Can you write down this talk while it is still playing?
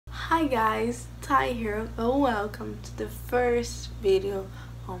Hi guys, Ty here and welcome to the first video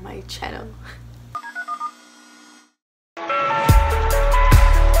on my channel.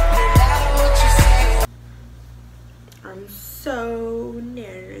 I'm so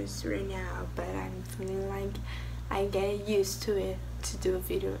nervous right now, but I'm feeling like I get used to it to do a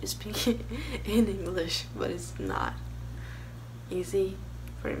video speaking in English, but it's not easy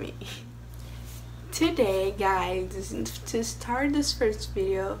for me. Today guys, to start this first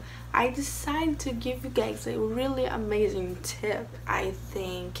video, I decided to give you guys a really amazing tip. I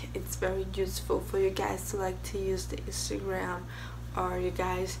think it's very useful for you guys to like to use the Instagram, or you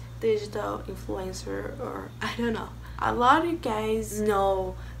guys digital influencer, or I don't know. A lot of you guys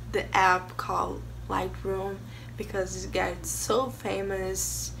know the app called Lightroom because it got so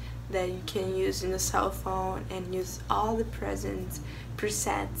famous that you can use in a cell phone and use all the presets,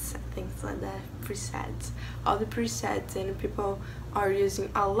 things like that, all the presets, and people are using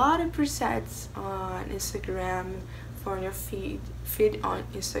a lot of presets on Instagram for your feed on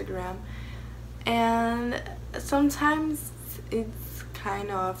Instagram, and sometimes it's kind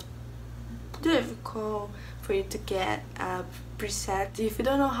of difficult for you to get a preset if you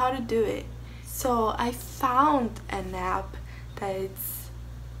don't know how to do it. So I found an app that it's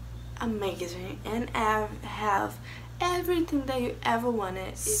amazing and have everything that you ever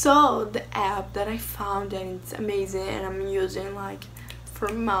wanted. So the app that I found, and it's amazing and I'm using like for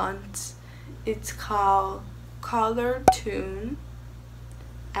months, it's called Color Tune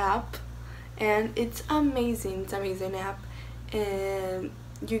app, and it's amazing. It's amazing app, and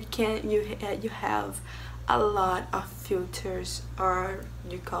you have a lot of filters, or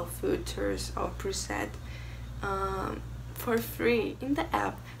you call filters or preset, for free. In the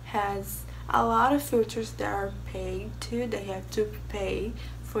app has a lot of filters that are paid too, they have to pay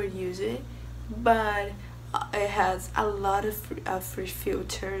for using, but it has a lot of free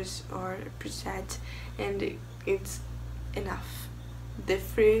filters or presets, and it's enough. The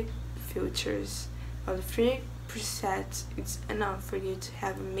free filters or the free presets, it's enough for you to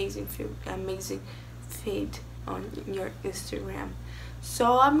have amazing feed on your Instagram.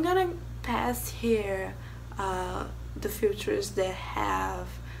 So I'm gonna pass here the filters that have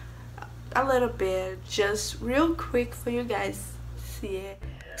a little bit, just real quick for you guys see it.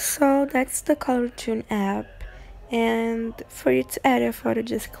 So that's the Color Tune app, and for you to add a photo,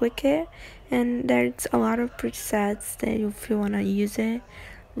 just click it, and there's a lot of presets that if you want to use it,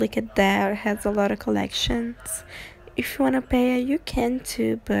 look at that, it has a lot of collections. If you want to pay it, you can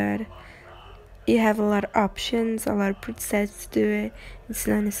too, but you have a lot of options, a lot of presets to do it. It's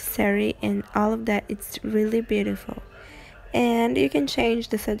not necessary, and all of that, it's really beautiful. And you can change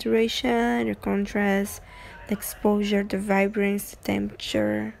the saturation, the contrast, the exposure, the vibrance, the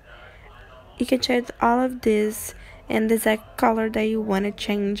temperature. You can change all of this and the exact color that you want to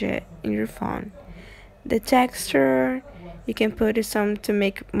change it in your phone. The texture, you can put it some to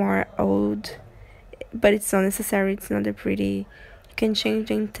make more old, but it's not necessary, it's not that pretty. You can change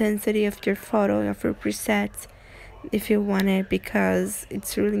the intensity of your photo, of your presets, if you want it, because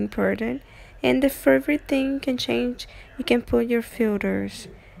it's really important. And the favorite thing you can change, you can put your filters.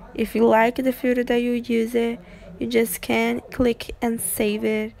 If you like the filter that you use it, you just can click and save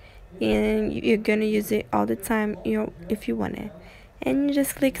it, and you're gonna use it all the time, if you want it. And you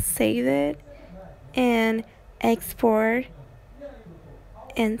just click save it and export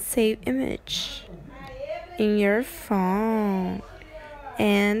and save image in your phone,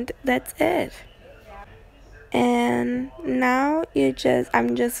 and that's it. And now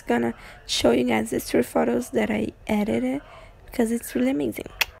I'm just gonna show you guys the 3 photos that I edited because it's really amazing.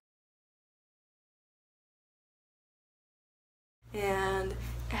 And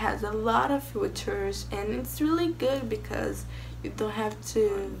it has a lot of filters, and it's really good because you don't have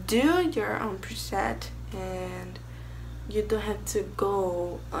to do your own preset, and you don't have to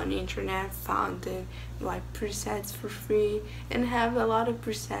go on the internet, found it like presets for free and have a lot of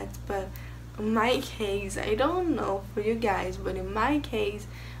presets. But in my case, I don't know for you guys, but in my case,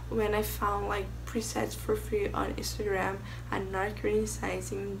 when I found like presets for free on Instagram, I'm not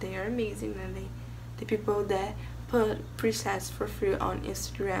criticizing, they are amazing, and the people that put presets for free on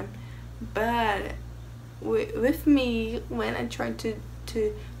Instagram. But with me, when I try to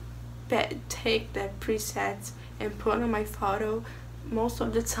take the presets and put on my photo, most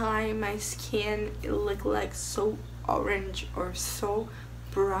of the time my skin look like so orange or so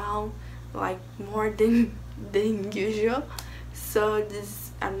brown, like more than usual. So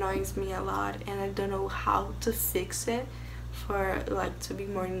this annoys me a lot, and I don't know how to fix it for like to be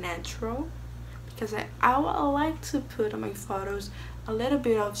more natural, because I would like to put on my photos a little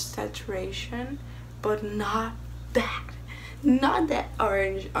bit of saturation, but not that not that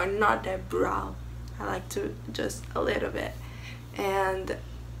orange or not that brown. I like to just a little bit. And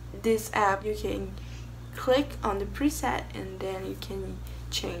this app, you can click on the preset and then you can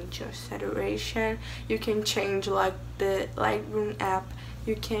change your saturation. You can change, like the Lightroom app,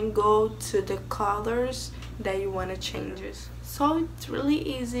 you can go to the colors that you want to change it. So it's really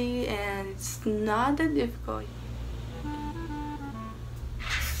easy and it's not that difficult.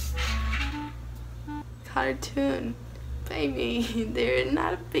 Cartoon, baby, they're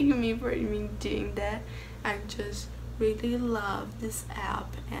not paying me for me doing that. I just really love this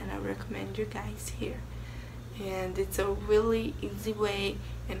app and I recommend you guys here. And it's a really easy way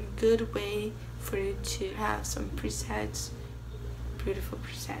and good way for you to have some presets, beautiful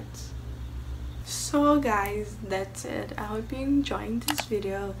presets. So guys, that's it. I hope you're enjoying this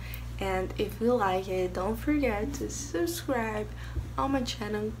video, and if you like it, don't forget to subscribe on my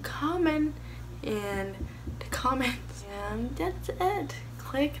channel, comment in the comments, and that's it.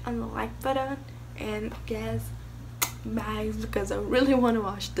 Click on the like button and guys, bye, because I really want to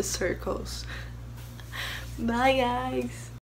watch the circles. Bye guys.